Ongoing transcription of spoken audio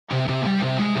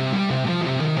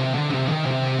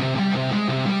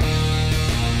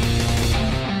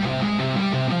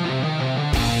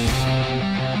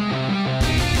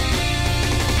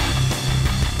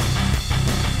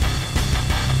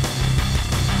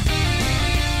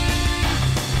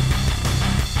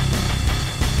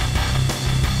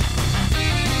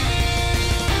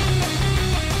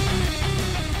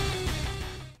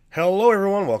Hello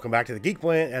everyone, welcome back to the Geek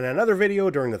Blend and another video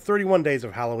during the 31 days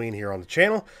of Halloween here on the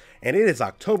channel. And it is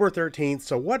October 13th,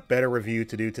 so what better review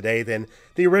to do today than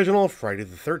the original Friday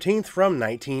the 13th from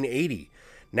 1980.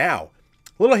 Now,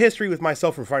 a little history with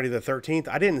myself from Friday the 13th.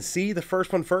 I didn't see the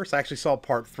first one first, I actually saw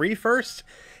part 3 first.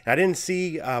 And I didn't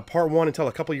see part 1 until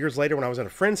a couple years later when I was at a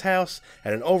friend's house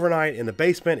at an overnight in the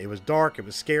basement. It was dark, it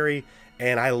was scary.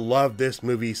 And I loved this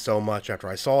movie so much after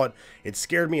I saw it. It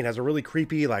scared me. It has a really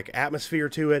creepy atmosphere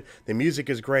to it. The music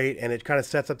is great, and it kind of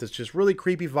sets up this just really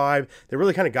creepy vibe that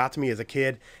really kind of got to me as a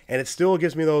kid. And it still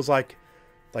gives me those like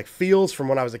feels from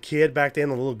when I was a kid back then,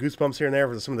 the little goosebumps here and there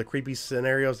for some of the creepy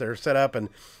scenarios that are set up and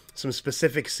some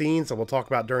specific scenes that we'll talk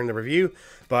about during the review.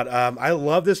 But I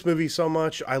love this movie so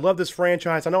much. I love this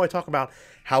franchise. I know I talk about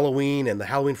Halloween and the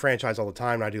Halloween franchise all the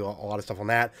time, and I do a lot of stuff on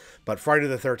that. But Friday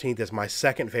the 13th is my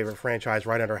second favorite franchise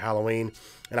right under Halloween.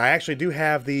 And I actually do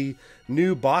have the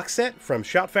new box set from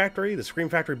Shout Factory, the Scream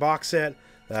Factory box set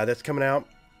that's coming out.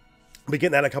 I'll be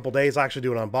getting that in a couple days. I'll actually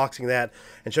do an unboxing of that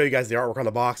and show you guys the artwork on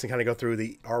the box and kind of go through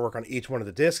the artwork on each one of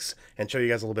the discs and show you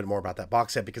guys a little bit more about that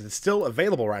box set because it's still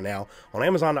available right now on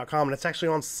Amazon.com and it's actually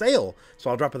on sale. So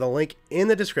I'll drop the link in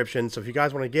the description. So if you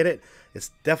guys want to get it,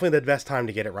 it's definitely the best time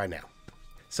to get it right now.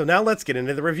 So now let's get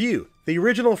into the review. The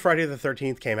original Friday the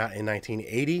 13th came out in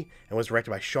 1980 and was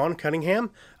directed by Sean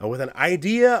Cunningham with an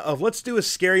idea of let's do a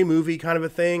scary movie kind of a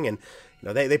thing. And you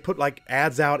know, they put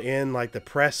ads out in the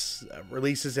press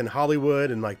releases in Hollywood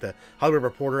and the Hollywood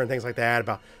Reporter and things like that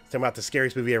about the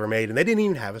scariest movie ever made. And they didn't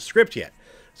even have a script yet.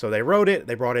 So they wrote it.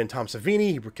 They brought in Tom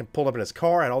Savini. He pulled up in his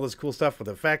car, had all this cool stuff with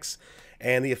effects.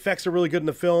 And the effects are really good in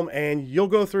the film. And you'll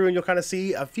go through and you'll kind of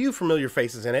see a few familiar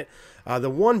faces in it.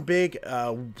 The one big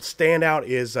standout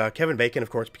is Kevin Bacon. Of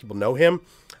course, people know him.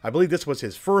 I believe this was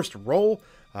his first role.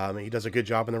 He does a good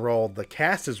job in the role. The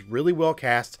cast is really well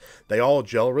cast. They all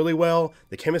gel really well.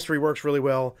 The chemistry works really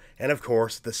well. And of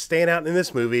course, the standout in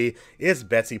this movie is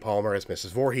Betsy Palmer as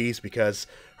Mrs. Voorhees because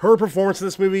her performance in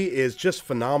this movie is just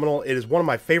phenomenal. It is one of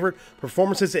my favorite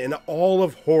performances in all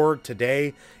of horror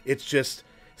today. It's just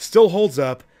still holds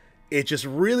up. It just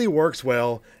really works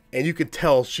well. And you can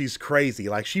tell she's crazy.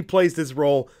 She plays this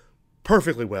role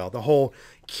perfectly well. The whole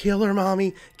kill her,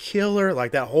 mommy, kill her,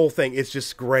 that whole thing is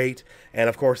just great. And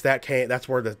of course that's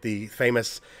where the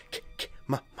famous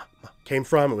came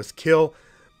from. It was kill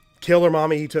her,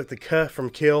 mommy. He took the k from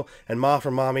kill and ma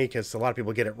from mommy because a lot of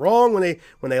people get it wrong when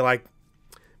they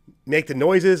make the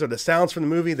noises or the sounds from the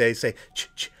movie. They say ch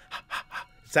ch ha ha ha.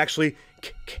 It's actually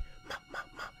k k ma ma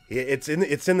ma. It's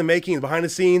in the making, behind the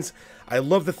scenes. I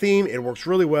love the theme. It works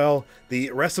really well. The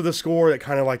rest of the score, that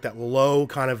kind of that low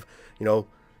kind of,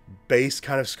 bass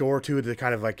kind of score to it to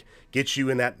kind of get you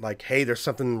in that hey, there's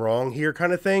something wrong here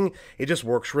kind of thing. It just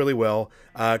works really well.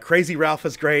 Crazy Ralph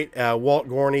is great. Walt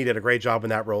Gorney did a great job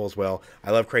in that role as well. I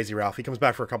love Crazy Ralph. He comes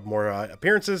back for a couple more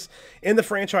appearances in the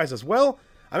franchise as well.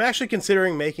 I'm actually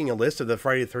considering making a list of the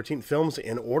Friday the 13th films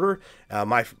in order.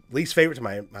 My least favorite to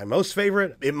my most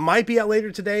favorite. It might be out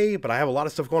later today, but I have a lot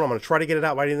of stuff going on. I'm going to try to get it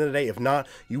out by the end of the day. If not,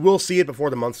 you will see it before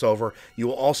the month's over. You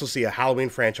will also see a Halloween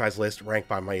franchise list ranked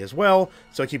by me as well,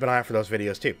 so keep an eye out for those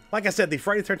videos too. Like I said, the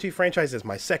Friday the 13th franchise is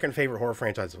my second favorite horror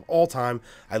franchise of all time.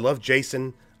 I love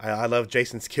Jason. I love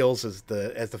Jason's kills as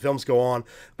the films go on,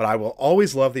 but I will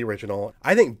always love the original.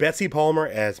 I think Betsy Palmer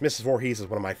as Mrs. Voorhees is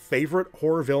one of my favorite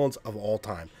horror villains of all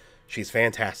time. She's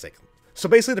fantastic. So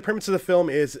basically the premise of the film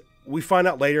is we find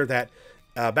out later that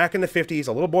back in the 50s,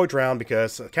 a little boy drowned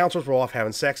because the counselors were off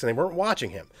having sex and they weren't watching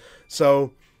him.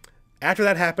 So after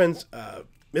that happens,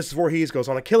 Mrs. Voorhees goes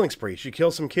on a killing spree. She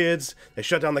kills some kids. They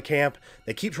shut down the camp.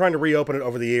 They keep trying to reopen it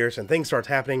over the years, and things start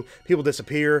happening. People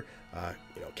disappear.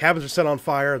 Cabins are set on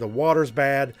fire. The water's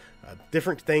bad.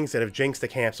 Different things that have jinxed the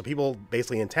camp. So people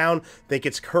basically in town think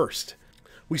it's cursed.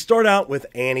 We start out with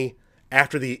Annie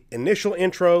after the initial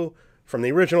intro from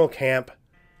the original camp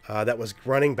that was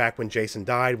running back when Jason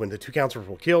died, when the two counselors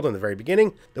were killed in the very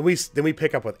beginning. Then we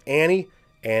pick up with Annie,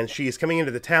 and she is coming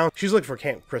into the town. She's looking for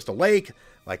Camp Crystal Lake.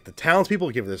 The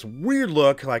townspeople give her this weird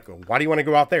look, why do you want to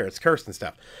go out there? It's cursed and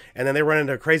stuff. And then they run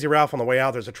into Crazy Ralph on the way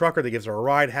out. There's a trucker that gives her a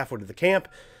ride halfway to the camp.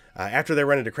 After they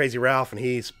run into Crazy Ralph and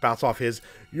he spouts off his,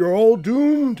 "You're all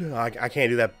doomed." I can't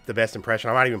do the best impression.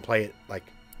 I might even play it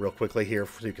real quickly here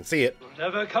so you can see it. "We'll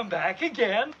never come back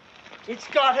again. It's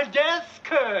got a death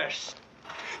curse.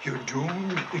 You're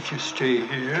doomed if you stay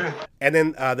here." And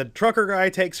then the trucker guy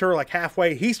takes her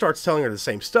halfway. He starts telling her the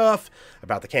same stuff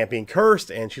about the camp being cursed,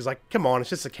 and she's like, "Come on, it's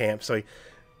just a camp." So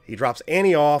he drops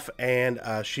Annie off, and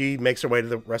she makes her way to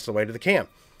the rest of the way to the camp.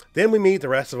 Then we meet the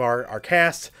rest of our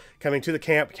cast coming to the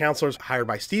camp. Counselors hired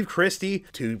by Steve Christie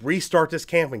to restart this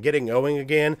camp and get it going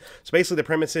again. So basically the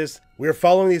premise is we're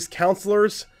following these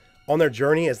counselors on their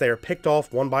journey as they are picked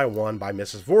off one by one by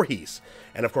Mrs. Voorhees.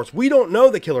 And of course, we don't know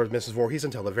the killer is Mrs. Voorhees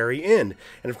until the very end.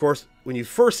 And of course, when you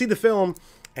first see the film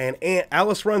and Aunt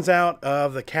Alice runs out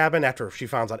of the cabin after she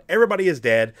finds out everybody is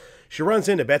dead, she runs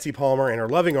into Betsy Palmer in her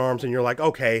loving arms, and you're like,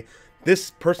 okay,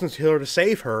 this person's here to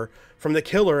save her from the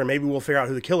killer, and maybe we'll figure out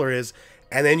who the killer is.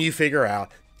 And then you figure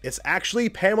out it's actually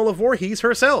Pamela Voorhees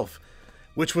herself,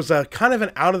 which was a kind of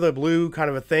an out of the blue kind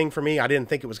of a thing for me. I didn't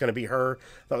think it was going to be her.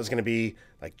 I thought it was going to be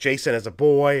like Jason as a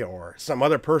boy or some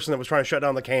other person that was trying to shut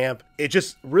down the camp. It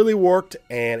just really worked,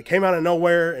 and it came out of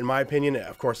nowhere, in my opinion.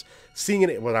 Of course, seeing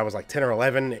it when I was like 10 or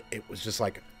 11, it was just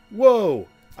like, whoa,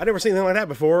 I'd never seen anything like that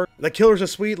before. The killer's a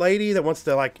sweet lady that wants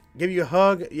to like give you a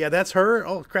hug. Yeah, that's her.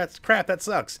 Oh, crap, that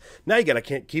sucks. Now you got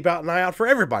to keep an eye out for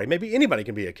everybody. Maybe anybody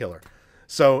can be a killer.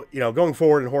 So, you know, going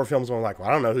forward in horror films, I'm like, well,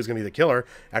 I don't know who's going to be the killer.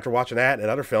 After watching that and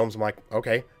other films, I'm like,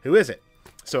 okay, who is it?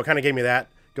 So it kind of gave me that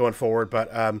going forward. But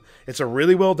it's a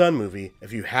really well done movie.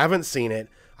 If you haven't seen it,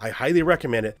 I highly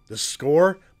recommend it. The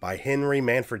score by Henry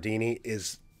Manfredini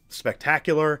is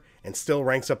spectacular and still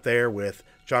ranks up there with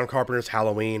John Carpenter's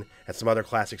Halloween and some other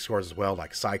classic scores as well,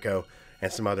 like Psycho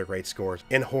and some other great scores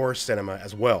in horror cinema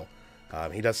as well.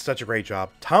 He does such a great job.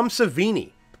 Tom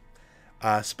Savini.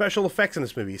 Special effects in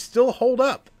this movie still hold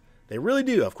up. They really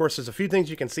do. Of course, there's a few things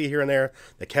you can see here and there.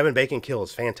 The Kevin Bacon kill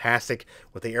is fantastic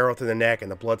with the arrow through the neck and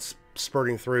the blood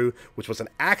spurting through, which was an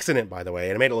accident, by the way,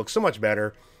 and it made it look so much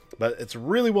better. But it's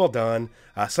really well done.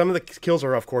 Some of the kills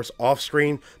are, of course,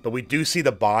 off-screen, but we do see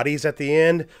the bodies at the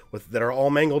end that are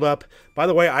all mangled up. By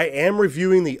the way, I am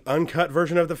reviewing the uncut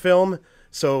version of the film.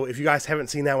 So if you guys haven't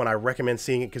seen that one, I recommend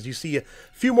seeing it because you see a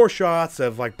few more shots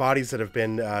of like bodies that have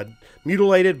been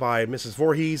mutilated by Mrs.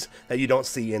 Voorhees that you don't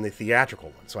see in the theatrical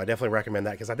one. So I definitely recommend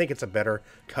that because I think it's a better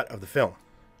cut of the film.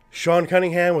 Sean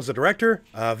Cunningham was the director.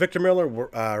 Victor Miller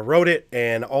wrote it,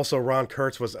 and also Ron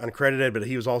Kurtz was uncredited, but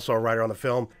he was also a writer on the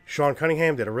film. Sean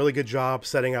Cunningham did a really good job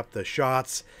setting up the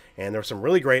shots, and there were some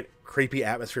really great creepy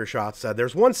atmosphere shots.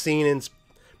 There's one scene in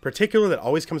particular that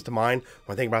always comes to mind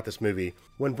when I think about this movie.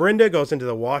 When Brenda goes into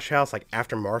the wash house, like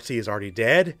after Marcy is already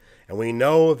dead, and we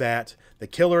know that the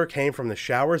killer came from the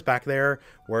showers back there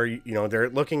where, you know, they're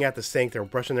looking at the sink, they're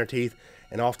brushing their teeth,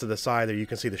 and off to the side there you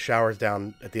can see the showers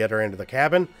down at the other end of the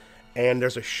cabin. And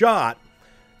there's a shot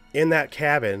in that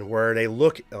cabin where they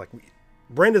look, like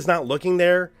Brenda's not looking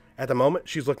there at the moment.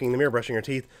 She's looking in the mirror brushing her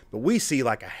teeth, but we see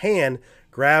like a hand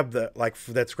grab the, like,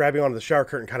 that's grabbing onto the shower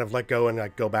curtain, kind of let go and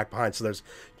like go back behind. So there's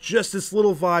just this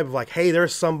little vibe of like, hey,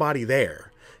 there's somebody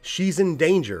there. She's in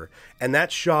danger. And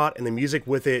that shot and the music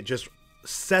with it just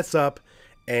sets up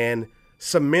and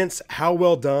cements how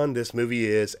well done this movie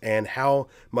is and how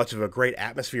much of a great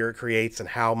atmosphere it creates and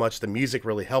how much the music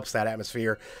really helps that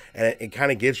atmosphere. And it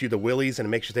kind of gives you the willies and it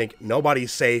makes you think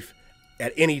nobody's safe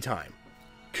at any time.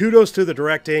 Kudos to the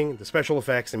directing, the special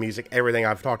effects, the music, everything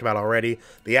I've talked about already.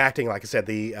 The acting, like I said,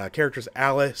 the characters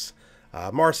Alice,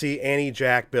 Marcy, Annie,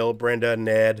 Jack, Bill, Brenda,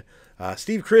 Ned,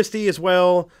 Steve Christie as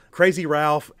well, Crazy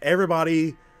Ralph.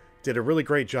 Everybody did a really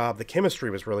great job. The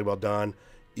chemistry was really well done.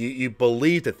 You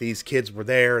believe that these kids were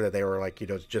there, that they were like, you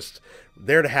know, just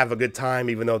there to have a good time,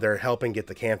 even though they're helping get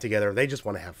the camp together. They just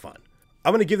want to have fun.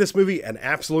 I'm going to give this movie an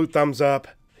absolute thumbs up.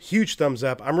 Huge thumbs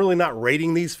up. I'm really not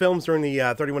rating these films during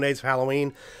the 31 Days of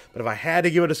Halloween, but if I had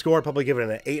to give it a score, I'd probably give it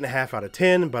an 8.5 out of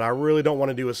 10, but I really don't want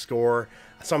to do a score,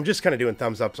 so I'm just kind of doing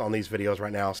thumbs ups on these videos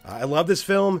right now. I love this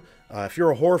film. If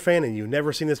you're a horror fan and you've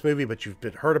never seen this movie, but you've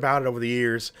heard about it over the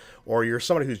years, or you're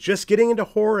somebody who's just getting into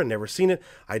horror and never seen it,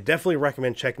 I definitely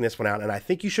recommend checking this one out, and I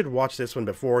think you should watch this one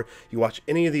before you watch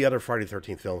any of the other Friday the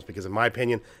 13th films, because in my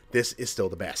opinion, this is still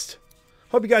the best.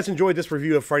 Hope you guys enjoyed this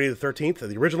review of Friday the 13th,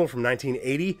 the original from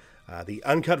 1980. The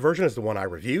uncut version is the one I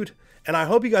reviewed. And I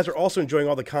hope you guys are also enjoying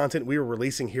all the content we were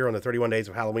releasing here on the 31 Days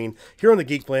of Halloween, here on the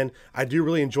Geek Blend. I do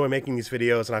really enjoy making these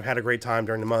videos, and I've had a great time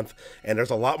during the month, and there's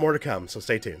a lot more to come, so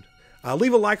stay tuned.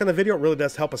 Leave a like on the video, it really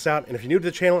does help us out, and if you're new to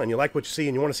the channel and you like what you see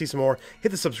and you want to see some more, hit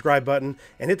the subscribe button,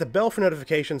 and hit the bell for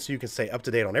notifications so you can stay up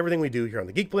to date on everything we do here on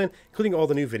the Geek Blend, including all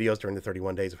the new videos during the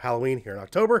 31 Days of Halloween here in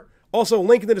October. Also,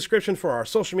 link in the description for our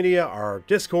social media, our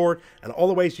Discord, and all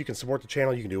the ways you can support the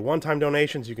channel. You can do one-time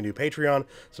donations, you can do Patreon,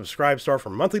 subscribe star for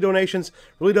monthly donations. It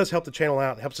really does help the channel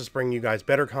out, it helps us bring you guys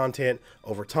better content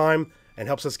over time, and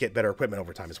helps us get better equipment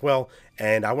over time as well.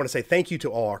 And I want to say thank you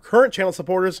to all our current channel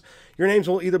supporters. Your names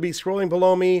will either be scrolling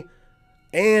below me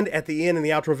and at the end in the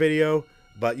outro video,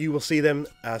 but you will see them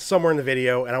somewhere in the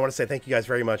video. And I want to say thank you guys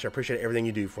very much. I appreciate everything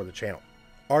you do for the channel.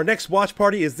 Our next watch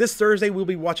party is this Thursday. We'll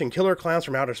be watching Killer Clowns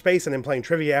from Outer Space and then playing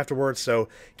trivia afterwards. So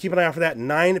keep an eye out for that,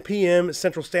 9 p.m.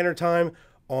 Central Standard Time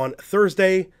on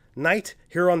Thursday night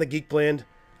here on the Geek Blend.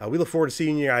 We look forward to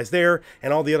seeing you guys there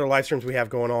and all the other live streams we have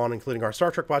going on, including our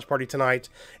Star Trek watch party tonight,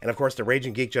 and of course the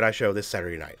Raging Geek Jedi show this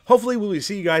Saturday night. Hopefully we will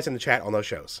see you guys in the chat on those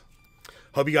shows.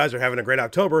 Hope you guys are having a great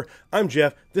October. I'm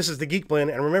Jeff. This is the Geek Blend,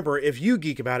 and remember, if you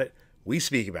geek about it, we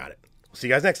speak about it. We'll see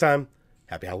you guys next time.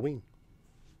 Happy Halloween.